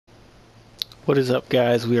What is up,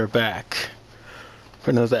 guys? We are back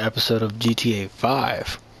for another episode of GTA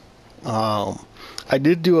 5. I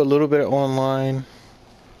did do a little bit online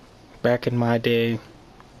back in my day,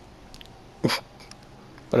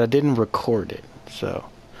 but I didn't record it.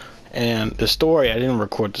 And the story, I didn't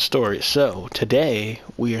record the story. So today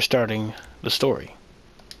we are starting the story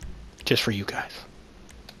just for you guys.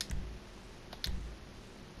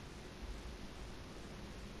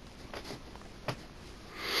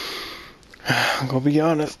 I'm gonna be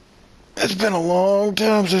honest, it's been a long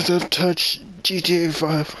time since I've touched GTA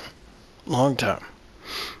 5. Long time.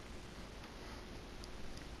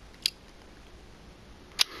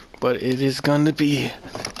 But it is gonna be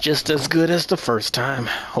just as good as the first time,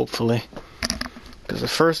 hopefully. Because the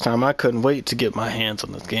first time I couldn't wait to get my hands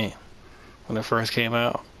on this game when it first came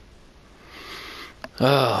out.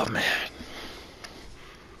 Oh man.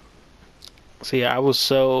 See, I was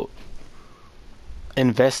so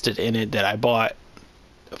invested in it that I bought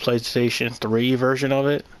a PlayStation 3 version of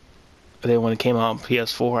it. And then when it came out on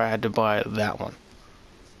PS4, I had to buy that one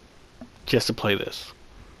just to play this.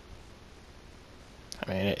 I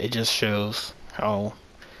mean, it just shows how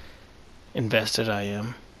invested I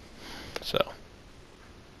am. So,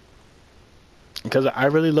 because I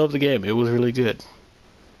really love the game, it was really good,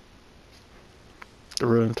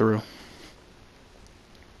 through and through.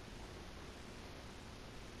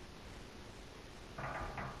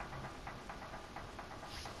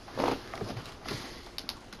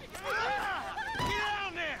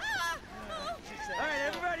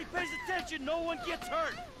 No one gets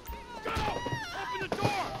hurt. Go! Open the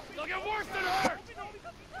door! They'll get worse than hurt!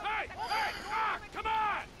 Hey! Hey! Ah! Come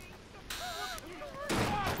on!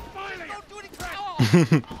 Oh, finally! Don't do any crap!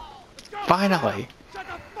 Let's go! Finally! Shut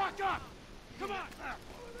the fuck up! Come on!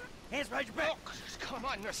 Hands behind your back! Oh, come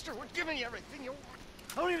on, mister. We're giving you everything you want.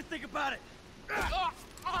 Don't even think about it!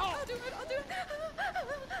 I'll do it, I'll do it.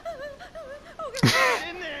 Oh,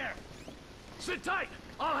 Get in there! Sit tight!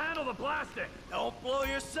 I'll handle the blasting! Don't blow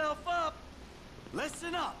yourself up!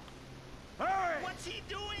 Listen up! Hurry! What's he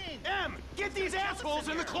doing? M! Get these assholes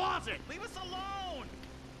in the closet! Leave us alone!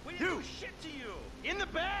 We didn't do shit to you! In the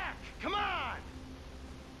back! Come on!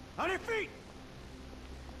 On your feet!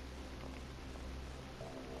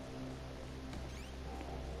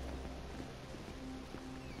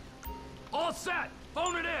 All set!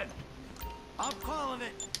 Phone it in! I'm calling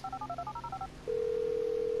it!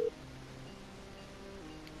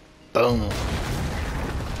 Boom.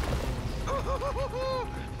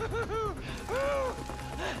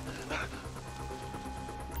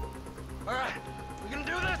 Alright, we gonna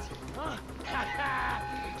do this? Huh?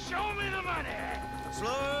 Show me the money!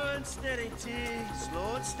 Slow and steady, T.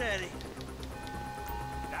 Slow and steady.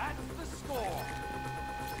 That's the score.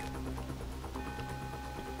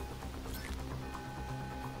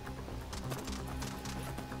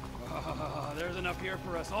 Oh, there's enough here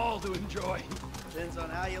for us all to enjoy. Depends on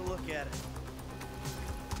how you look at it.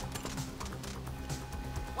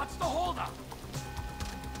 What's the holdup?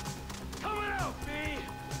 Coming out, B!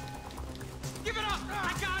 Give it up!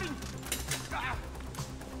 I got him!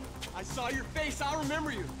 I saw your face, I'll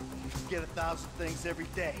remember you. You forget 1,000 things every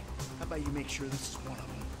day. How about you make sure this is one of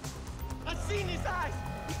them? I've seen his eyes!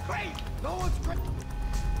 He's crazy! No one's crazy.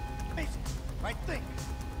 I think.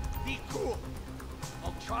 Be cool!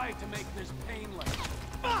 I'll try to make this painless.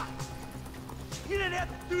 Fuck! You didn't have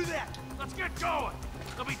to do that! Let's get going!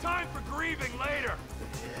 There'll be time for grieving later!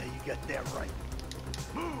 Yeah, you got that right.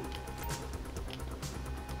 Move!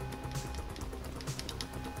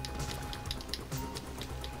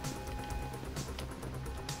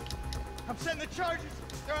 I'm setting the charges!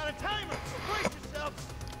 They're on a timer! So brace yourself!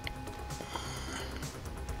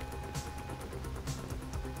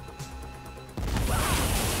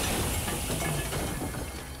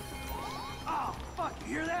 Oh, fuck,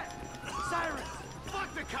 you hear that? Sirens!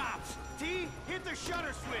 Fuck the cops! T, hit the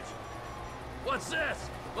shutter switch! What's this?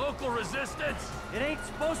 Local resistance? It ain't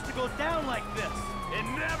supposed to go down like this. It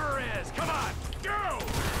never is! Come on, go!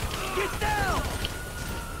 Get down!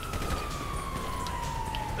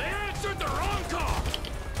 They answered the wrong call!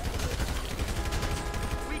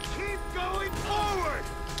 We keep going forward!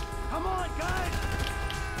 Come on, guys!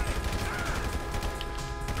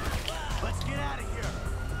 Let's get out of here.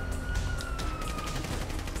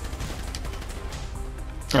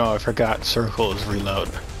 Oh, I forgot. Circle is reload.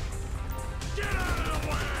 Get out of the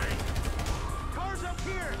way! Cars up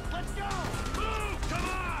here! Let's go! Move! Come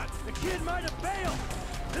on! The kid might have bailed.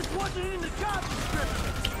 This wasn't in the job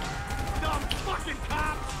description. Dumb fucking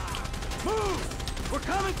cops! Move! We're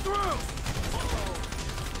coming through!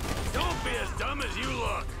 Don't be as dumb as you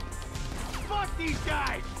look! Fuck these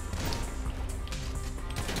guys!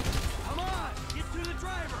 Come on!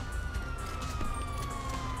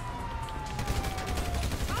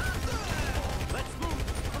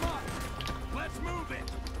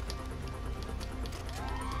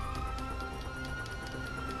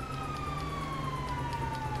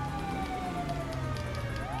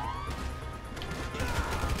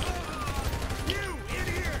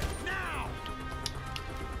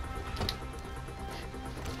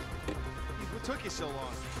 so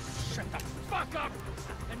long? Shut the fuck up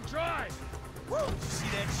and drive. Woo! See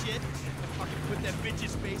that shit? I fucking put that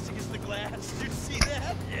bitch's face against the glass. Did you see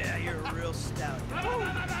that? Yeah, you're a real stout.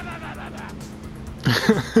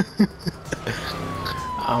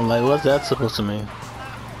 I'm like, what's that supposed to mean?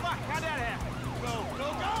 Fuck, how'd that happen? Go, go,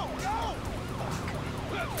 go, go!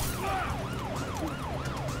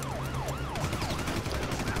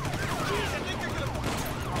 Jeez, I think they're gonna...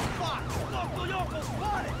 Fuck! Local yokel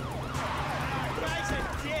spotted! Guy's a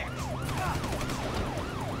dick!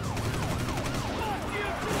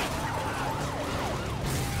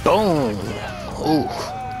 Boom! Ooh.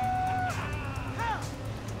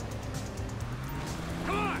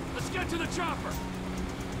 Come on, let's get to the chopper.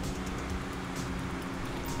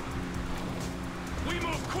 We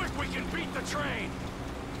move quick, we can beat the train.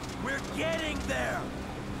 We're getting there.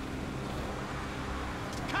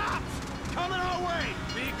 Cops! Coming our way!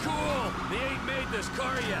 Be cool. They ain't made this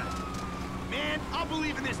car yet. Man, I'll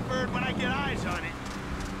believe in this bird when I get eyes on it.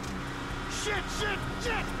 Shit, shit,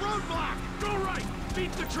 shit! Roadblock! Go right.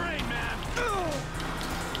 Beat the train, man.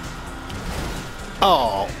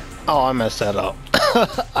 Oh, I messed that up.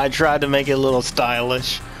 I tried to make it a little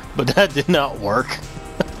stylish, but that did not work.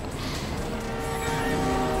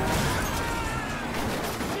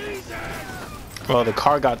 Well, the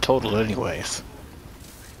car got totaled anyways.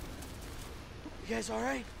 You guys all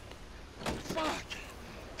right? Fuck.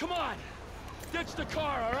 Come on. Ditch the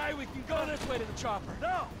car, all right? We can go this way to the chopper.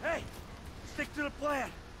 No, hey, stick to the plan.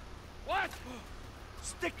 What?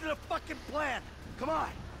 Stick to the fucking plan. Come on.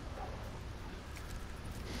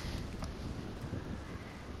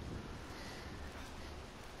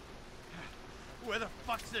 Where the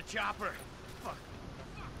fuck's the chopper? Fuck.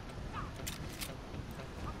 I'm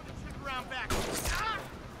gonna check around back.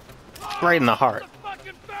 Ah! Right in the heart. The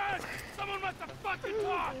fucking bed! Someone must have fucking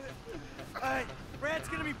talked! All right, Brad's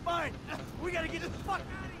gonna be fine. We gotta get the fuck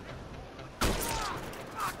out of here.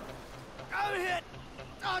 Fuck. I'm hit.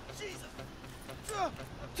 Oh, Jesus.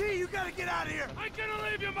 T, you gotta get out of here. I'm gonna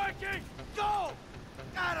leave you, Mikey! Go.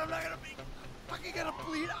 God, I'm not gonna be fucking gonna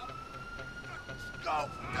bleed out. Go.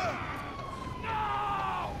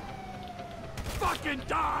 No! Fucking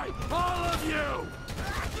die! All of you!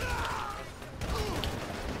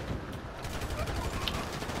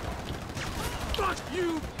 Fuck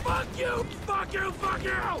you! Fuck you! Fuck you! Fuck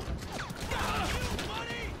you!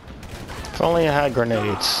 If only I had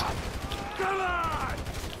grenades. Come on!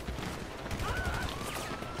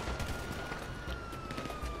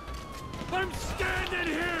 I'm standing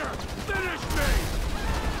here! Finish me!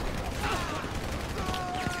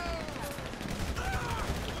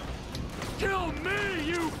 Kill me,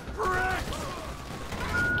 you prick!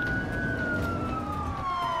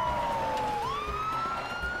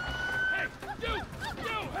 Hey, you!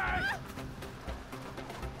 Hey!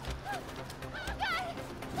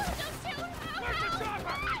 Where's the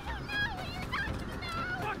chopper?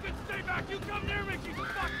 Fucking stay back! You come near me, she's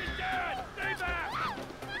fucking dead! Stay back!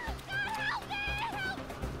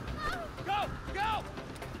 Go! Go!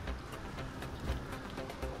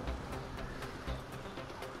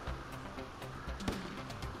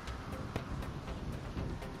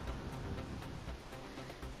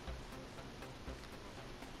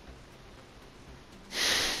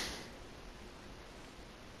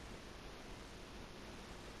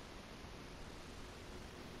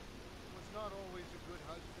 Was not always a good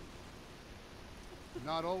husband,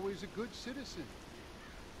 not always a good citizen.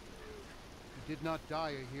 He did not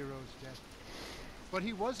die a hero's death, but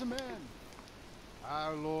he was a man.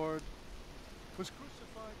 Our Lord was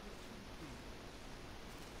crucified with 2 thieves,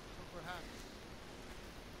 so perhaps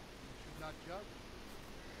we should not judge.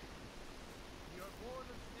 We are born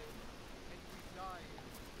of sin, and we die in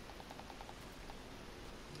it.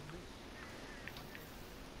 In the midst of what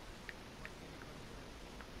anybody else.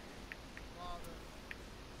 Father,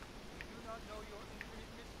 we do not know your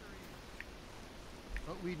infinite mysteries,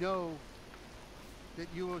 but we know that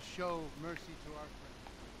you will show mercy to our friends.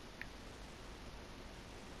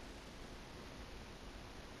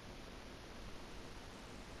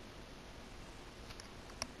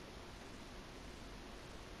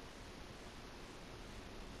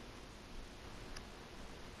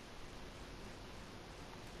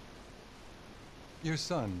 Your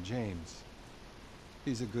son, James.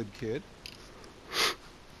 He's a good kid.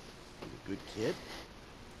 A good kid?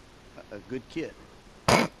 A good kid.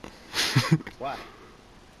 Why?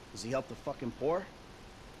 Does he help the fucking poor?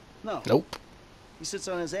 No. Nope. He sits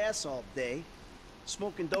on his ass all day,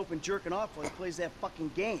 smoking dope and jerking off while he plays that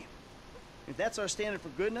fucking game. If that's our standard for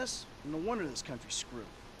goodness, no wonder this country's screwed.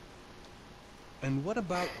 And what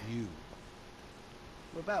about you?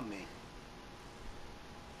 What about me?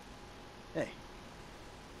 Hey,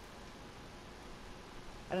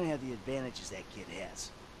 I didn't have the advantages that kid has.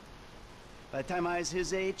 By the time I was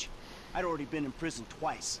his age, I'd already been in prison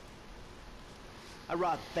twice. I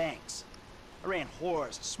robbed banks. I ran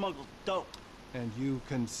whores, smuggled dope. And you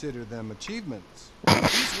consider them achievements.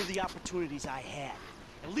 These were the opportunities I had.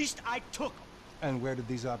 At least I took them. And where did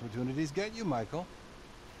these opportunities get you, Michael?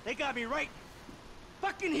 They got me right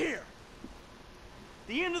fucking here.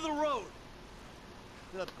 The end of the road.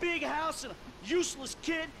 With a big house and a useless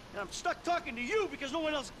kid, and I'm stuck talking to you because no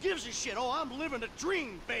one else gives a shit. Oh, I'm living a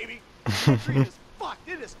dream, baby. My dream is fucked.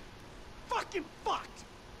 It is fucking fucked.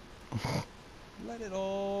 Let it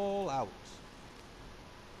all out.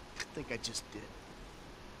 I think I just did.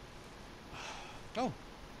 Oh.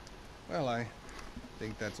 Well, I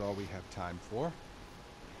think that's all we have time for.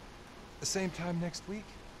 The same time next week?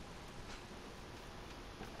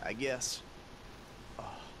 I guess. Oh.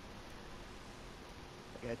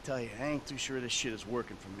 I gotta tell you, I ain't too sure this shit is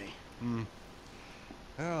working for me.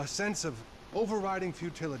 Well, a sense of overriding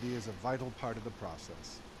futility is a vital part of the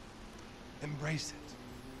process. Embrace it.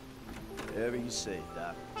 Whatever you say,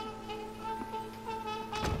 Doc.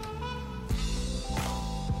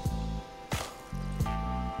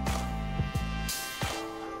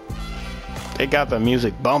 They got the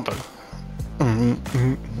music bumping.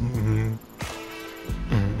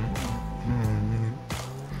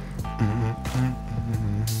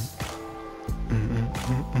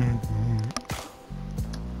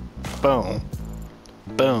 Boom.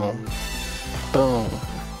 Boom. Boom.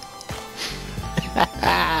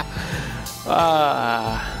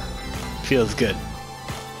 Feels good.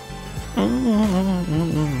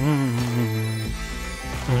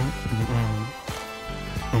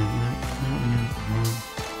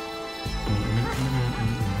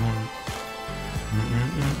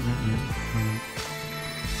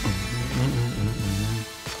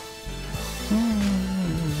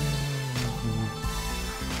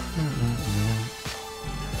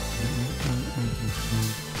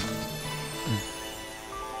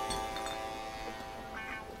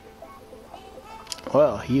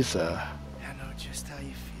 Well, he's I know just how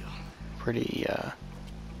you feel. pretty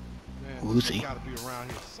Man, woozy. Gotta be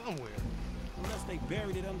around here somewhere. Unless they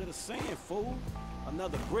buried it under the sand, fool.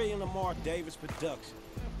 Another brilliant Lamar Davis production.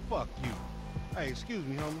 Fuck you. Hey, excuse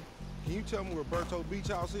me, homie. Can you tell me where Berto Beach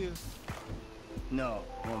House is? No,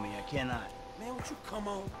 homie, I cannot. Man, would you come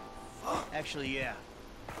on? Actually, yeah.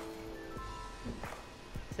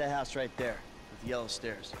 It's that house right there, with the yellow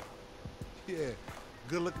stairs. Yeah.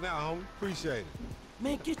 Good looking out, homie. Appreciate it.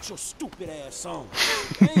 Man, get your stupid ass on.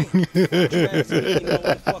 Man, drags ain't know what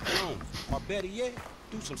the fuck on. Or better yet,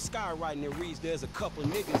 do some skywriting that reads there's a couple of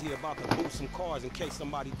niggas here about to boost some cars in case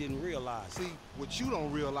somebody didn't realize. See, what you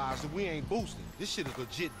don't realize is we ain't boosting. This shit is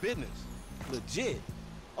legit business. Legit?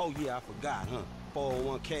 Oh yeah, I forgot, huh?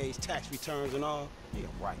 401ks, tax returns and all? Yeah,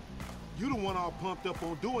 right. You the one all pumped up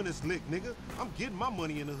on doing this lick, nigga. I'm getting my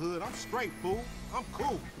money in the hood. I'm straight, fool. I'm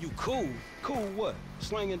cool. You cool? Cool what?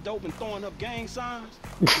 Slinging dope and throwing up gang signs?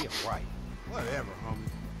 Yeah, right. Whatever, homie.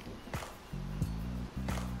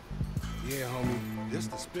 Yeah, homie. This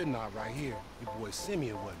the spin knot right here. Your boy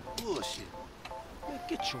Simeon wasn't bullshit. Man,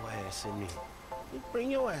 get your ass in there. Man,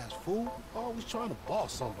 bring your ass, fool. Always trying to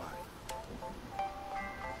boss somebody.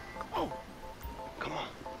 Come on. Come on.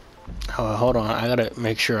 Oh, hold on. I gotta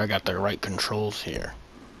make sure I got the right controls here.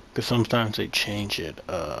 Because sometimes they change it.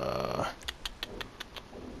 I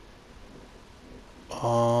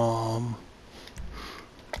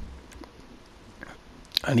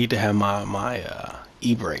need to have my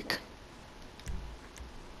e-brake.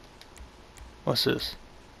 What's this?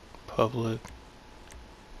 Public.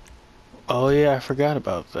 Oh yeah, I forgot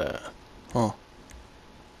about that. Oh.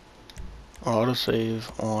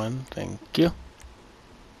 Autosave on. Thank you.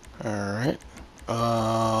 Alright.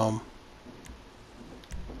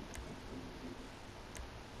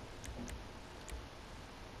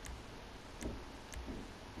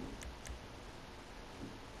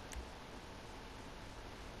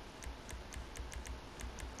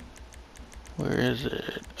 Where is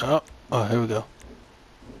it? Oh, here we go.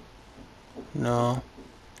 No.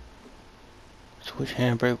 Switch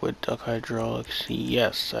handbrake with duck hydraulics.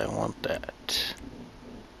 Yes, I want that.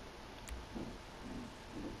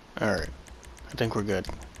 Alright. I think we're good.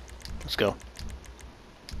 Let's go.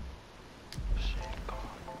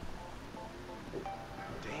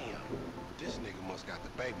 Damn. This nigga must got the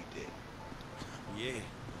baby dick. Yeah,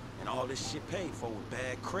 and all this shit paid for with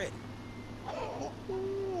bad credit. Come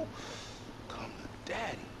to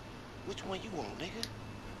daddy. Which one you want, nigga?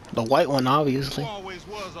 The white one, obviously. You always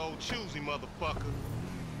was old choosy, motherfucker.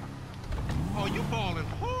 Oh, you balling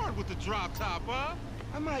hard with the drop top, huh?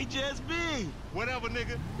 I might just be. Whatever,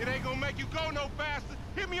 nigga. It ain't gonna make you go no faster.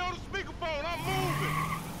 Hit me on the speakerphone. I'm moving.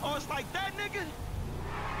 Oh, it's like that, nigga?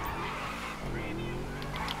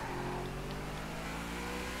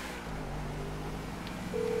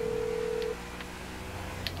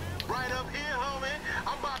 Right up here, homie.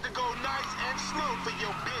 I'm about to go nice and slow for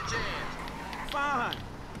your bitch ass. Fine.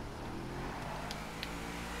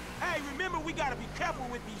 Hey, remember we gotta be careful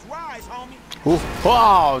with these rides, homie. Ooh.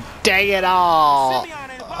 Oh, dang it all.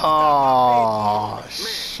 Simeon ain't about to Oh, Man, if you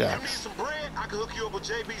need shucks. some bread, I can hook you up with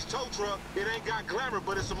JB's tow truck. It ain't got glamour,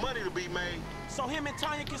 but it's some money to be made. So him and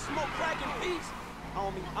Tanya can smoke crack in peace?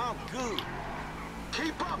 Homie, I'm good.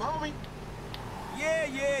 Keep up, homie. Yeah.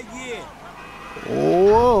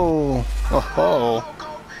 Whoa. Oh.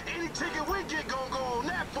 Loco, any ticket we get gonna go on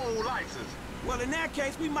that fool license. Well, in that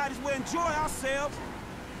case, we might as well enjoy ourselves.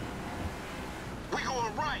 We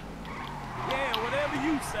going right. Yeah, whatever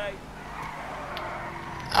you say.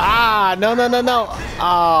 Ah, no.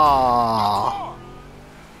 Ah.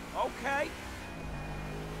 Okay.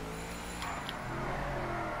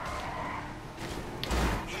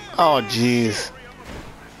 Oh, jeez.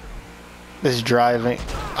 This driving.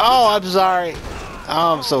 Oh, I'm sorry.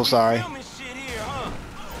 I'm so sorry. Filming shit here, huh?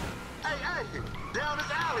 Hey, down this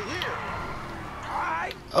alley here. All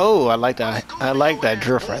right. Oh, I like that. I like that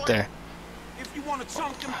drift right there. If you want to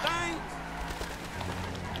chunk them things.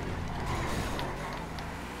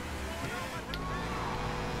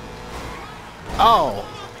 Oh.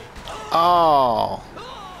 Oh.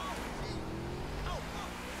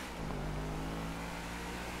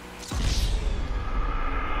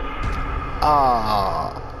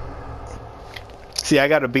 Ah. See, I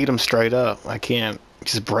gotta beat him straight up. I can't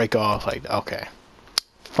just break off like, okay.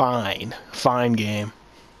 Fine. Fine game.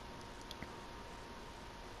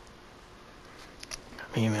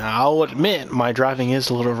 I mean, I'll admit my driving is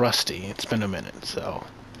a little rusty. It's been a minute, so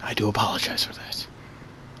I do apologize for that.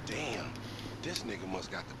 Damn, this nigga must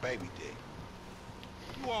got the baby dick.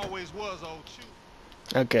 You always was, old shoot.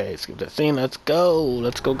 Okay, skip that scene. Let's go.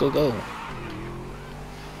 Let's go.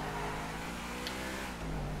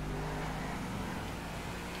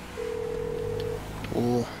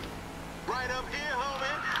 Ooh. Right up here, homie.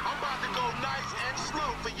 I'm about to go nice and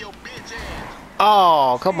slow for your bitch ass.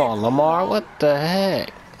 Oh, come on, Lamar. What the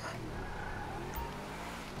heck?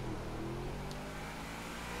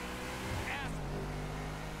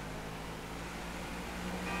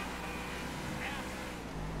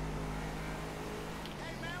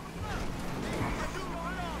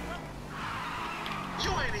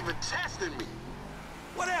 You ain't even testing me.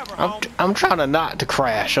 Whatever, homie. I'm trying to not to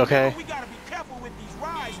crash, okay? We gotta be careful with these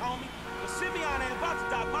rides, homie. But Simeon ain't about to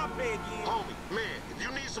dock my pay again. Homie, man, if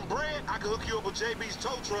you need some bread, I can hook you up with JB's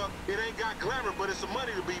tow truck. It ain't got glamour, but it's some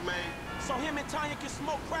money to be made. So him and Tanya can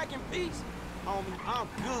smoke crack in peace? Homie, I'm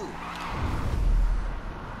good.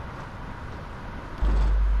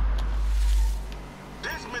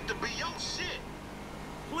 This meant to be your shit.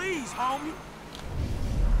 Please, homie.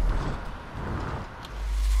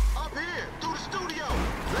 Up here, through the studio.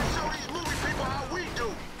 Let's show these movie people how we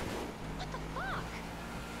do. What the fuck?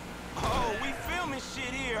 Oh, we filming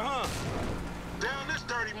shit here, huh? Down this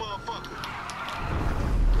dirty motherfucker.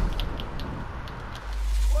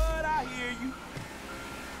 What? I hear you.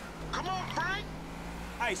 Come on, Frank.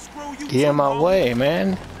 Hey, screw you. Get in my way,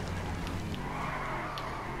 man.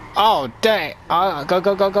 Oh, dang.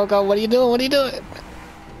 Go. What are you doing?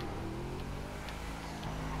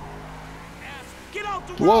 Get out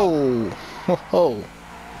the road.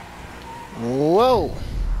 Whoa.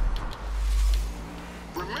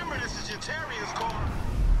 Remember, this is your Terrier's car.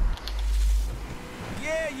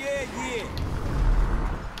 Yeah.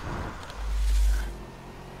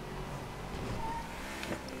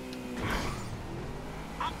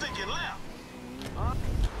 I'm thinking left.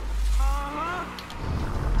 Uh-huh.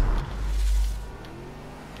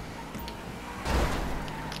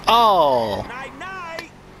 Oh. Night.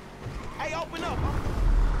 Hey, open up.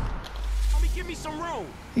 Homie, give me some room.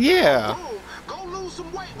 Yeah. Boom. Go lose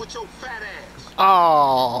some weight with your fat ass.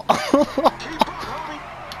 Oh. Keep up, homie.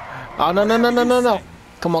 Oh, no.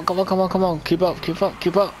 Come on. Keep up.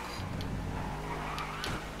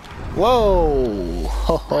 Whoa.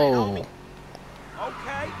 Ho.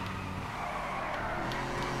 Okay.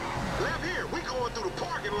 Left here, we going through the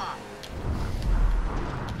parking lot.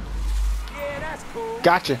 Yeah, that's cool.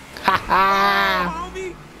 Gotcha. Ha.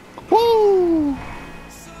 Homie. Woo.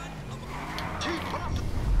 Keep up.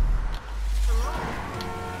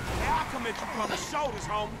 Hey, I'll come at you from the shoulders,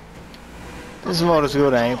 homie. This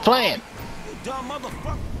motorcycle ain't playing. You dumb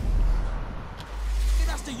motherfucker. Hey,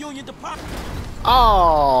 that's the Union Deposit.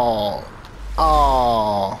 Oh.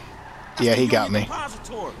 Yeah, he That's the got Union me.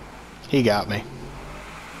 Depository. He got me.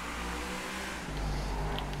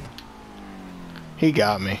 He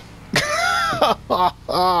got me.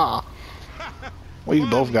 We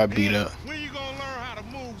both got beat up. When you gonna learn how to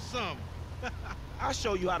move something? I'll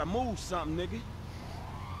show you how to move something, nigga.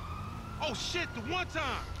 Oh shit, the one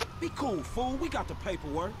time. Be cool, fool. We got the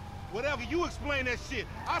paperwork. Whatever, you explain that shit.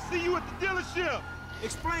 I'll see you at the dealership.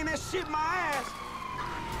 Explain that shit my ass.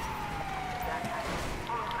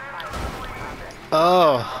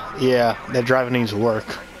 Oh, yeah, that driver needs work.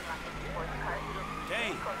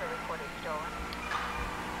 Dang.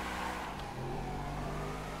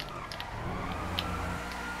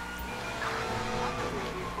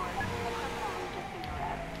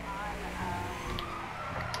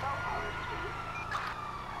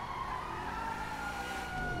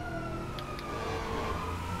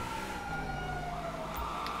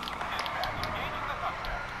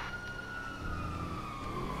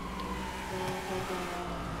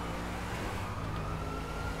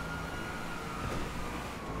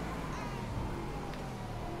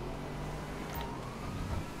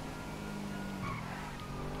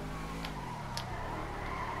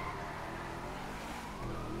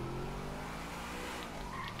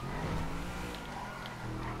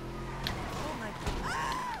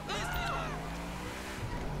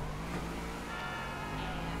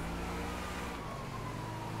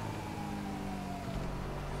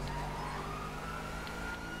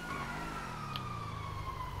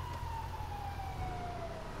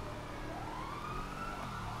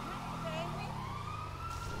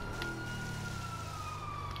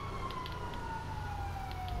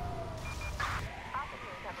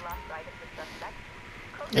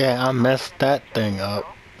 Yeah, I messed that thing up.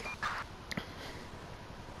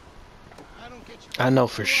 I know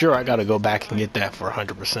for sure I gotta go back and get that for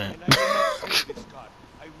 100%.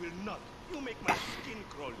 I will not. You make my skin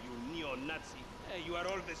crawl, you neo-Nazi. Hey, you are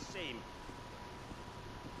all the same.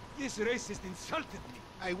 This racist insulted me.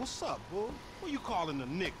 Hey, what's up, bull? Who you calling a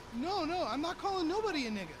nigga? No, I'm not calling nobody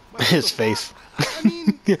a nigga. His face. I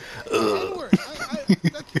mean, N-word.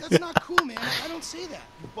 That's not cool, man. I don't say that.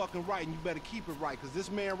 You fucking right, and you better keep it right, because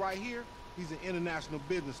this man right here, he's an international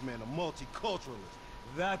businessman, a multiculturalist.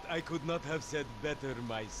 That I could not have said better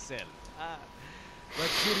myself. But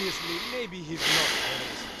seriously, maybe he's not a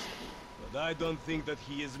racist. But I don't think that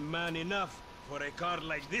he is man enough for a car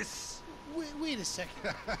like this. Wait a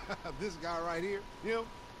second. This guy right here, him,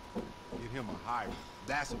 get him a hybrid.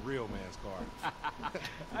 That's a real man's car.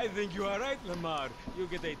 I think you are right, Lamar. You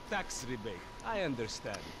get a tax rebate. I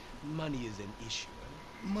understand. Money is an issue.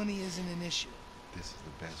 Money isn't an issue. This is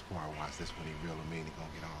the best part. Watch this when he real and mean. He gonna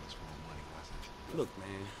get all this full money. Watch this. Look,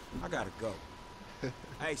 man, I gotta go.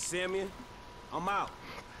 Hey, Simeon, I'm out.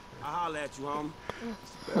 I'll holler at you, homie.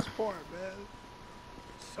 That's the best part, man.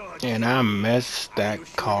 And I messed that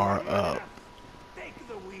car up. Take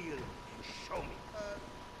the wheel and show me.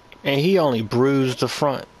 And he only bruised the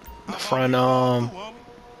front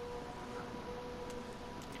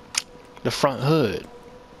hood.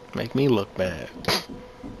 Make me look bad.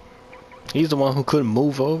 He's the one who couldn't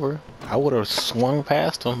move over. I would have swung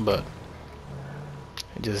past him, but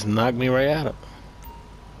it just knocked me right out of him.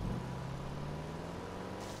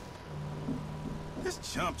 This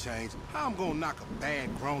chump change. How I'm gonna knock a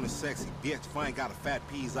bad, grown and sexy bitch if I ain't got a fat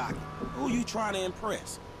Pizzaki? Who you trying to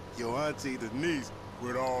impress? Your auntie Denise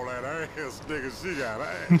with all that ass, nigga. She got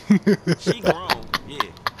ass. She grown,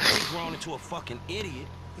 yeah. She grown into a fucking idiot.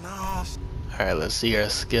 Nah. Alright, let's see our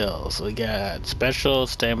skills. We got special,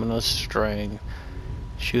 stamina, strength,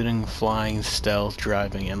 shooting, flying, stealth,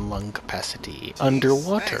 driving, and lung capacity.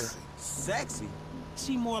 Underwater. Sexy?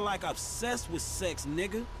 She more like obsessed with sex,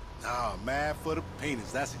 nigga. Nah, mad for the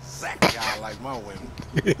penis. That's exactly how I like my women.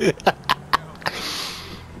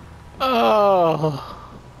 Oh,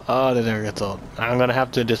 that never gets old. I'm gonna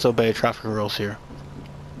have to disobey traffic rules here.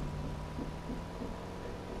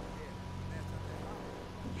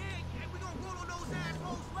 Yeah, we're gonna roll on those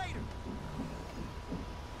assholes later.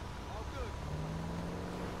 All good.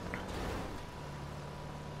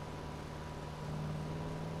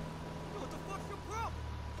 What the fuck's your problem?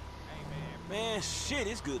 Hey, man, shit,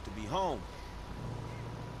 it's good to be home.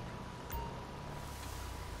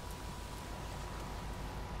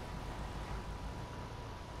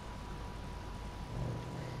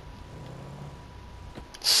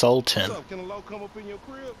 Sultan. What's up? Can a low come up in your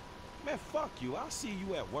crib? Man, fuck you. I'll see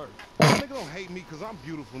you at work. Nigga don't hate me because I'm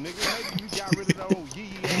beautiful, nigga. Maybe you got rid of that old yee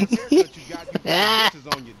ass haircut you got. You got bitches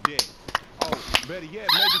on your dick. Oh, better yet,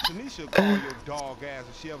 maybe Tanisha will call your dog ass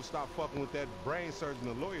if she ever stop fucking with that brain surgeon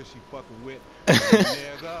or lawyer she fucking with.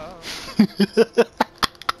 Nigga.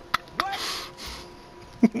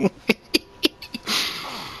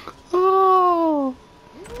 Oh.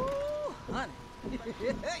 Ooh, honey.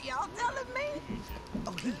 Y'all telling me?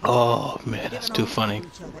 Oh, he Oh man, that's giving too on funny. to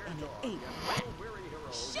each other, and it ain't right.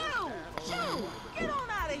 Shoo! Shoo! Get on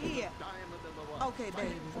out of here. Okay,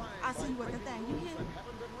 baby. I see you at the thing. You hear?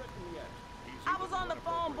 I was on the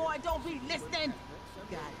phone, boy. Don't be listening.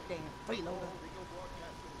 Goddamn freeloader.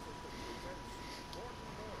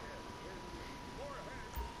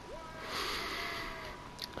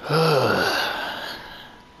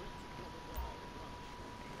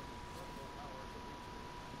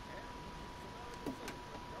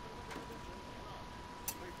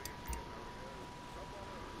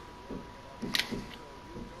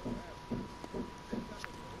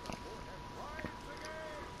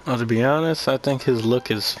 Well, to be honest, I think his look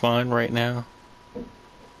is fine right now.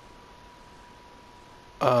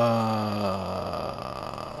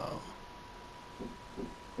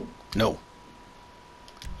 No.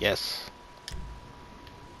 Yes.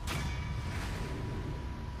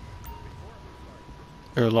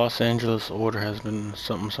 Your Los Angeles order has been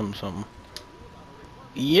something.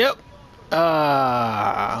 Yep.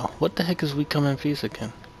 What the heck is we come in peace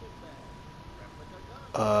again?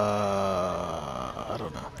 I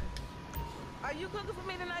don't know. Are you cooking for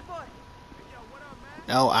me tonight, boy?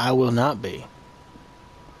 No, I will not be.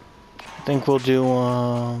 I think we'll do,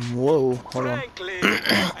 whoa, hold on. Franklin!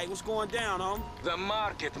 Hey, what's going down, homie? The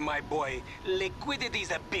market, my boy.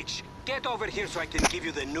 Liquidity's a bitch. Get over here so I can give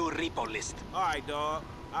you the new repo list. All right, dog.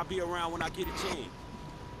 I'll be around when I get a chance.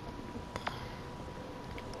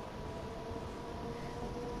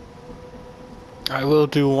 I will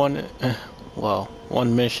do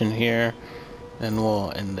one mission here, and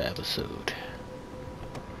we'll end the episode.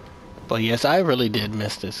 But yes, I really did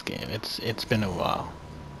miss this game. It's been a while.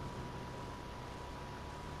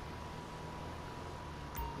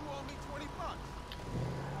 You owe me $20.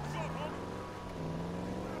 What's up, homie?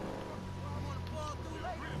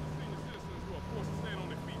 Senior citizens who are forced to stand on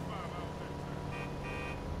their feet 5 hours at a time.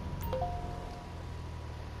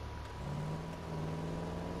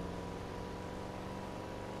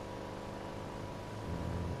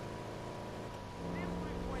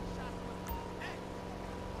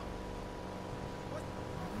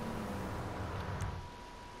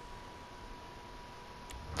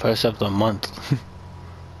 First of the month.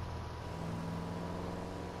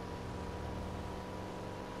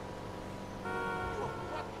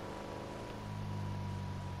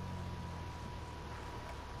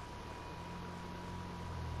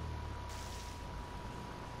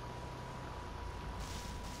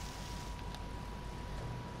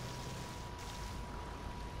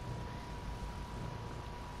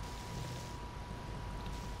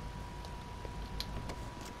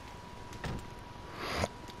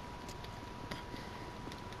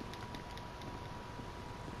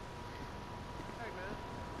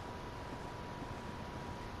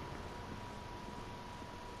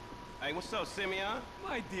 Hey, what's up, Simeon?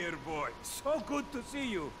 My dear boy, so good to see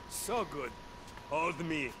you. So good. Hold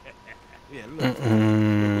me. Yeah, look,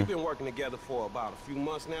 we've been working together for about a few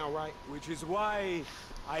months now, right? Which is why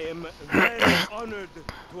I am very honored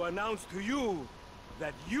to announce to you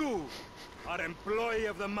that you are Employee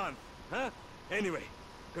of the Month. Huh? Anyway,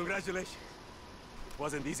 congratulations. It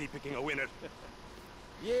wasn't easy picking a winner.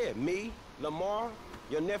 Yeah, me, Lamar,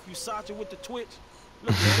 your nephew Sacha with the Twitch.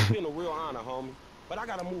 Look, man, it's been a real honor, homie. But I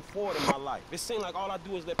gotta move forward in my life. It seems like all I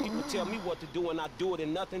do is let people tell me what to do and I do it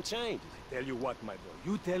and nothing changes. Tell you what, my boy.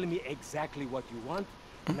 You tell me exactly what you want,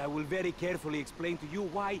 and I will very carefully explain to you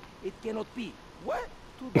why it cannot be. What?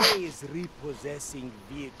 Today is repossessing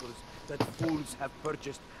vehicles that fools have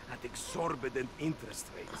purchased at exorbitant interest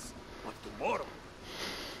rates. But tomorrow,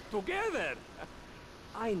 together,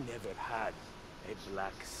 I never had a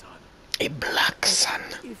black son. A black son.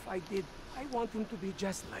 If I did, I want him to be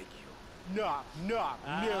just like you. Knock,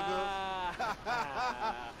 nigga.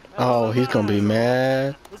 Oh, he's gonna be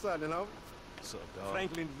mad. What's up, then, homie? What's up, dog?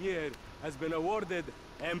 Franklin here has been awarded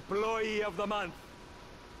Employee of the Month.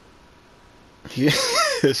 Yeah,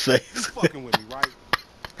 his You face. fucking with me, right?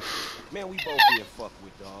 Man, we both being fucked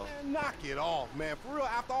with, dog. Man, knock it off, man. For real,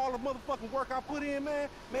 after all the motherfucking work I put in, man.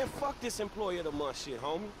 Man, fuck this Employee of the Month shit,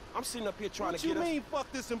 homie. I'm sitting up here trying What to you get mean,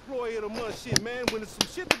 fuck this Employee of the Month shit, man? When there's some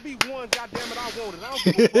shit to be won, goddammit, I want it. I don't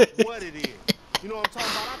give a fuck what it is. You know what I'm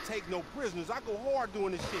talking about? I take no prisoners. I go hard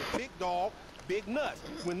doing this shit. Big dog, big nuts.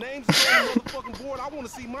 When names are on the motherfucking board, I want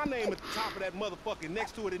to see my name at the top of that motherfucking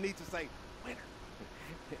next to it. It needs to say, winner.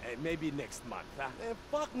 Maybe next month, huh? Man,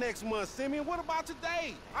 fuck next month, Simeon. What about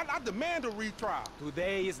today? I demand a retrial.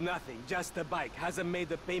 Today is nothing, just a bike. Hasn't made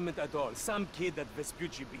a payment at all. Some kid at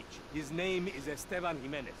Vespucci Beach. His name is Esteban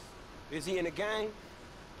Jimenez. Is he in the gang?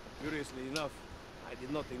 Curiously enough, I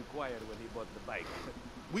did not inquire when he bought the bike.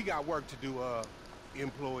 We got work to do,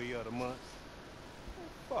 employee of the month.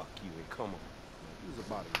 Fuck you and come on. You was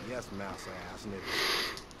about a yes mouse ass nigga.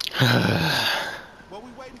 What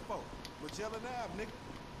we waiting for? Magellan Ave, nigga.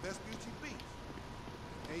 Vespucci Beach.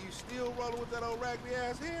 And you still rolling with that old raggedy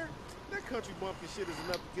ass hair? That country bumpkin shit is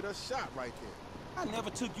enough to get us shot right there. I never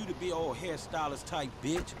took you to be old hairstylist type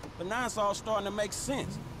bitch, but now it's all starting to make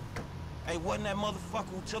sense. Hey, wasn't that motherfucker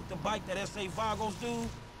who took the bike that S.A. Vagos dude?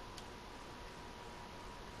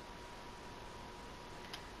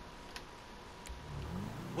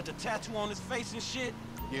 With the tattoo on his face and shit?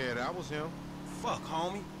 Yeah, that was him. Fuck,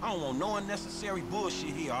 homie. I don't want no unnecessary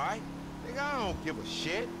bullshit here, alright? Nigga, I don't give a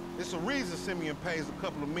shit. It's a reason Simeon pays a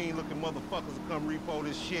couple of mean-looking motherfuckers to come repo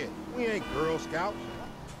this shit. We ain't Girl Scouts.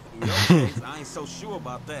 In your case, I ain't so sure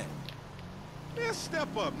about that. Man,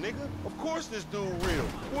 step up, nigga. Of course this dude real.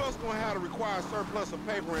 Who else gonna have to require surplus of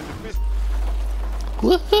paper and the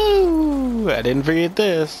Woohoo! I didn't forget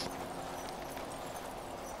this.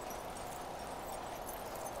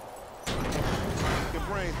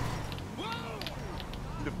 brain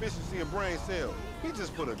deficiency in brain cells. He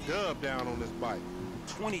just put a dub down on this bike.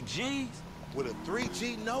 20 G's? With a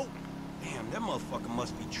 3G note? Damn, that motherfucker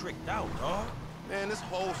must be tricked out, dawg. Man, this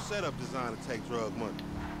whole setup designed to take drug money.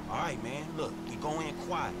 Alright, man, look, we go in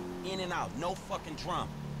quiet. In and out, no fucking drama.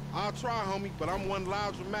 I'll try, homie, but I'm one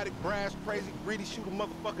loud, dramatic, brash, crazy, greedy, shoot a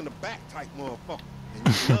motherfucker in the back type motherfucker.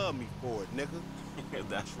 And you love me for it, nigga.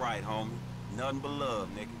 That's right, homie. Nothing but love,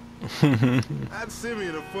 nigga. That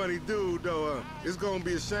Simeon a funny dude, though. It's gonna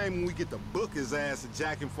be a shame when we get to book his ass and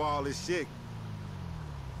jack him for all this shit.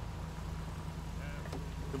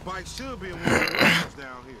 The bike should be in one of the rooms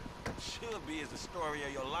down here. Should be is the story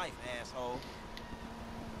of your life, asshole.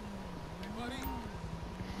 Hey, buddy.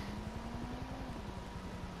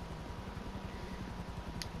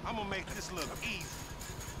 I'm gonna make this look easy.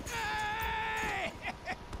 Hey!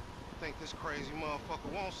 Think this crazy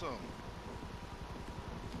motherfucker wants something.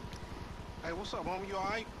 Hey, what's up, homie? You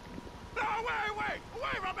alright? No,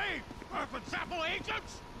 wait from me! Perfect sample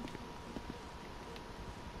agents!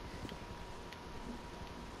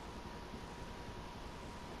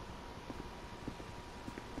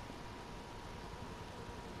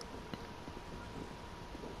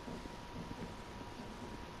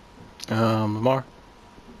 Lamar?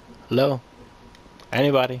 Hello?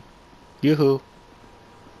 Anybody? Yoo-hoo?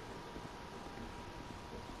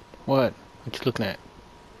 What? What you looking at?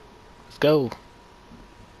 Let's go.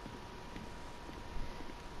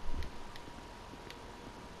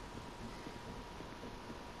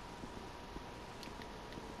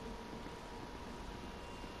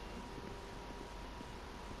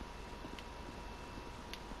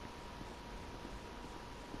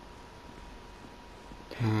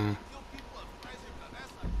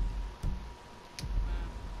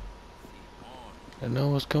 I know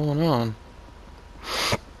what's going on.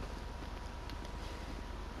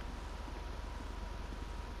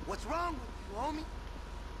 What's wrong with you, homie?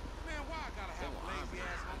 Man, why I gotta have a lazy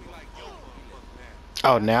ass homie like yo motherfucker, man?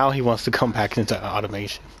 Oh, now he wants to come back into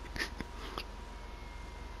automation.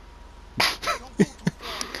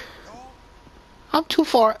 I'm too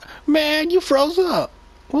far. Man, you froze up.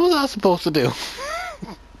 What was I supposed to do?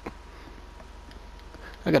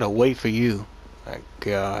 I gotta wait for you. My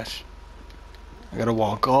gosh. I gotta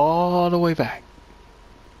walk all the way back.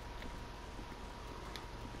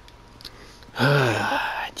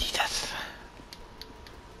 Jesus.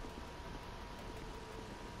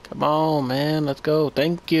 Come on, man. Let's go.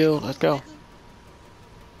 Thank you. Let's go.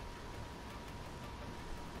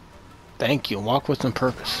 Thank you. Walk with some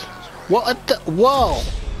purpose. What the? Whoa.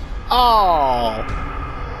 Oh.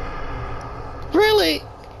 Really?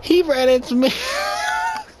 He ran into me.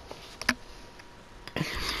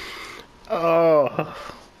 Oh.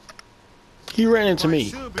 He ran into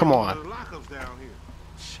me. Come on.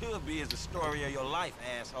 Should be is the story of your life,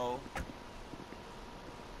 asshole.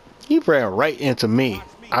 He ran right into me.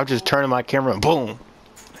 I'm just turning my camera and boom.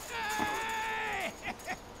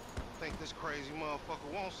 Think this crazy motherfucker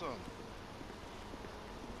wants something.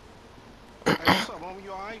 Hey, what's up, homie?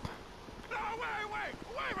 You alright? No,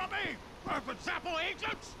 wait from me! Perfect sample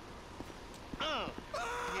agents!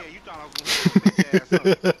 Yeah, you thought I was gonna hit your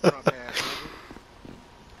bitch ass up, drunk ass nigga.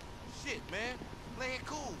 Shit, man. Play it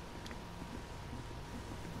cool.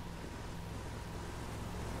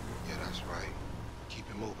 Yeah, that's right. Keep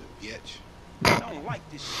it moving, bitch. I don't like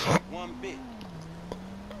this shit one bit.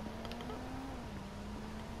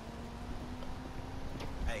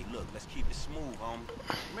 Hey, look, let's keep it smooth, homie.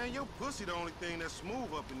 Man, your pussy the only thing that's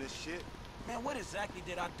smooth up in this shit. Man, what exactly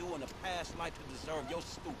did I do in a past life to deserve your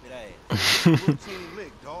stupid ass? Routine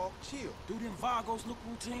lick, dog. Chill. Do them Vagos look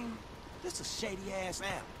routine? This a shady ass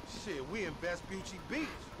alley. Shit, we in Vespucci Beach.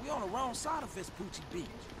 We on the wrong side of Vespucci Beach.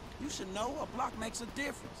 You should know a block makes a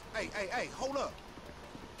difference. Hey, hold up.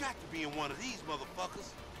 Got to be in one of these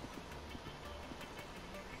motherfuckers.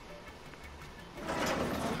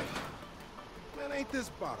 Man, ain't this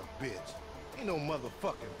about a bitch? Ain't no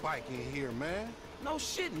motherfucking bike in here, man. No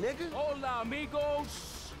shit, nigga. Hola,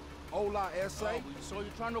 amigos. Hola, S.A. So you're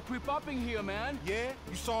trying to creep up in here, man? Yeah?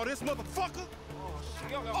 You saw this motherfucker?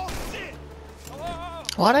 Oh, shit!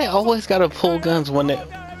 Why they always gotta pull guns when they...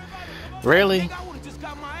 Really? Nigga, I would've just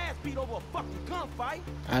got my ass beat over a fucking gunfight.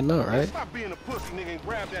 I know, right? Stop being a pussy, nigga, and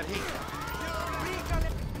grab that heat.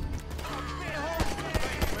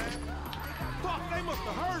 Fuck, they must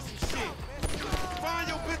have heard some shit. Find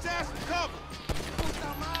your bitch ass some cover.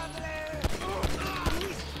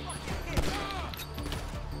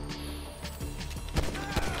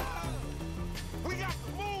 We got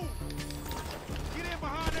to move. Get in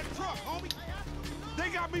behind that truck, homie. They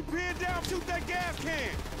got me pinned down. Shoot that gas can.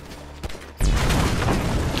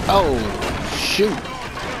 Oh, shoot.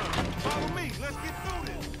 Follow me. Let's get through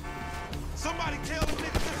this. Somebody tell them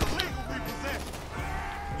niggas it's illegal repossession.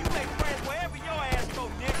 You make friends wherever your ass go,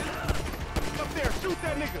 nigga. Up there, shoot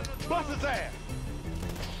that nigga. Bust his ass.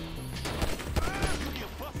 You get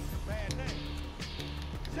busted a bad name.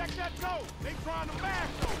 Check that door. They trying to mash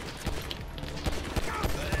on.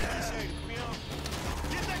 Appreciate it, pimp.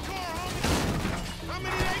 Get that car, homie. How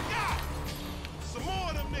many they got? Some more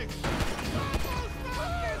of them niggas.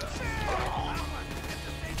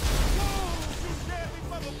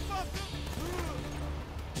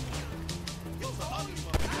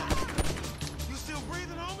 You still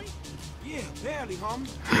breathing, homie? Yeah, barely, homie.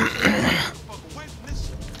 Fuck away from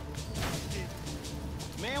this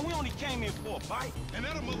shit. Man, we only came in for a bite. And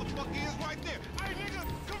that motherfucker is right there. Hey, nigga,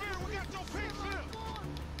 come here. We got your pink slip.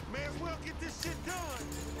 May as well get this shit done.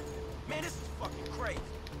 Man, this is fucking crazy.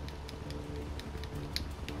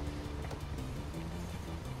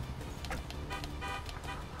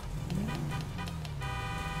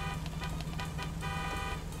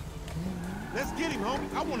 Let's get him,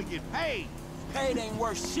 homie. I want to get paid. Paid ain't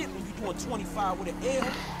worth shit when you doing 25 with an L.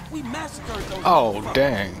 We massacred those Oh, motherfuckers.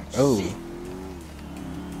 dang. Oh. Shit.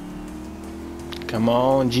 Come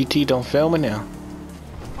on, GT, don't fail me now.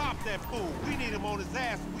 Pop that fool. We need him on his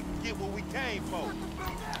ass so we can get what we came for.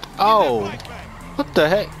 Oh, Get that bike back. what the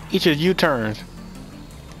heck? Each of U-turns.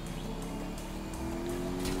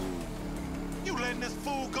 You letting this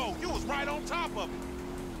fool go. You was right on top of him.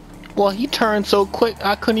 Well, he turned so quick,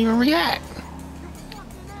 I couldn't even react.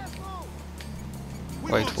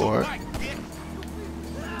 We Wait want for your it. bike, bitch.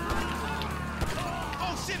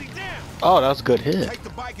 Oh, shit, he down. Oh, that was a good hit. Take the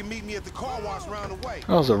bike and meet me at the car wash round the way.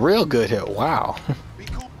 That was a real good hit. Wow. Be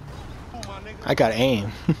cool, my nigga. I got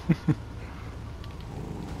aim.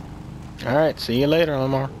 Alright, see you later,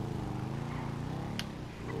 Omar.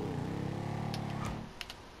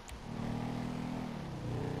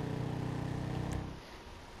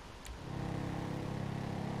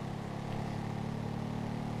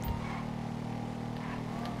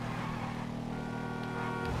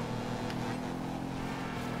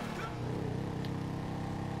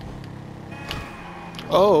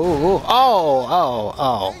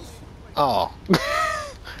 Oh.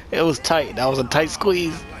 It was tight. That was a tight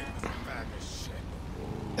squeeze.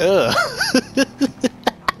 Ugh.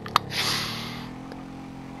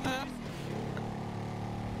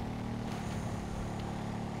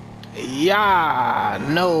 Yeah,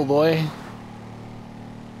 no, boy.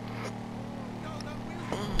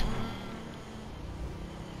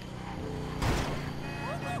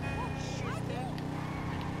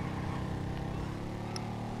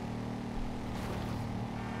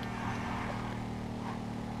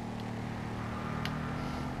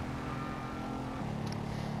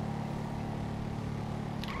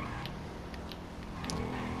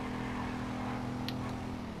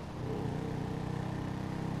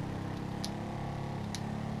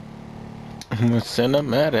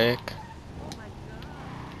 Cinematic. You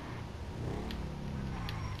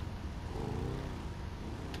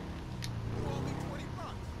owe me $20.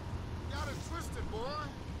 Got it twisted, boy.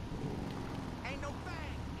 Ain't no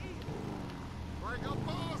thing either. Break up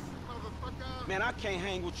boss, motherfucker. Man, I can't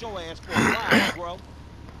hang with your ass for a while, bro.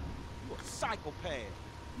 You a psychopath.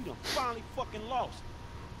 You done finally fucking lost.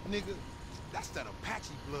 Nigga, that's that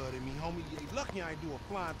Apache blood in me, homie. You lucky I ain't do a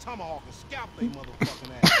flying tomahawk and scalp they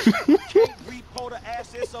motherfucking ass. Can't repo the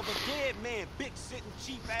assets of a dead man, big sitting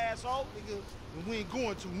cheap asshole. Nigga, and we ain't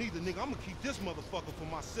going to neither, nigga. I'm gonna keep this motherfucker for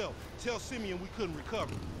myself. Tell Simeon we couldn't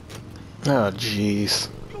recover. Oh, jeez.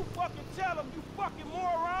 You fucking tell him, you fucking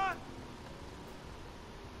moron.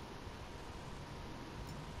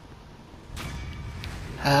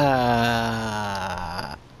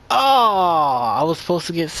 Oh, I was supposed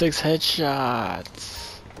to get 6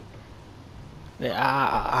 headshots.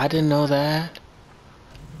 Yeah, I didn't know that.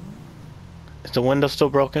 Is the window still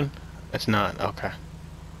broken? It's not. Okay.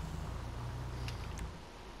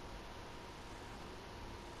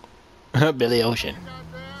 Billy Ocean.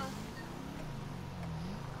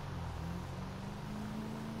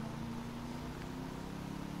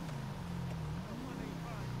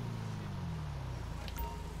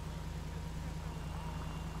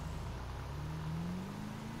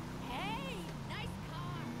 Hey, nice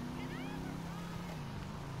car.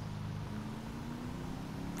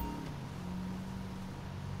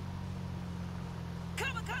 Can I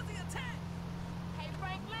have a Kamikaze attack! Hey,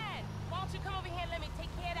 Franklin, why don't you come over here and let me take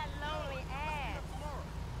care of that lonely ass?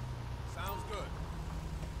 Sounds good.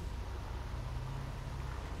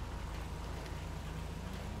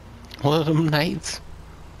 One of them knights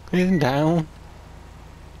is down.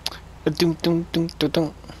 Doom, doom, doom, doom,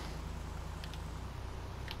 doom.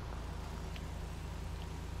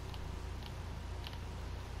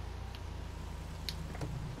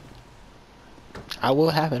 I will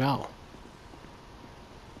have it all.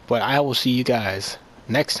 But I will see you guys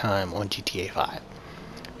next time on GTA 5.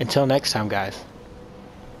 Until next time, guys.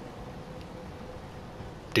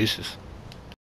 Deuces.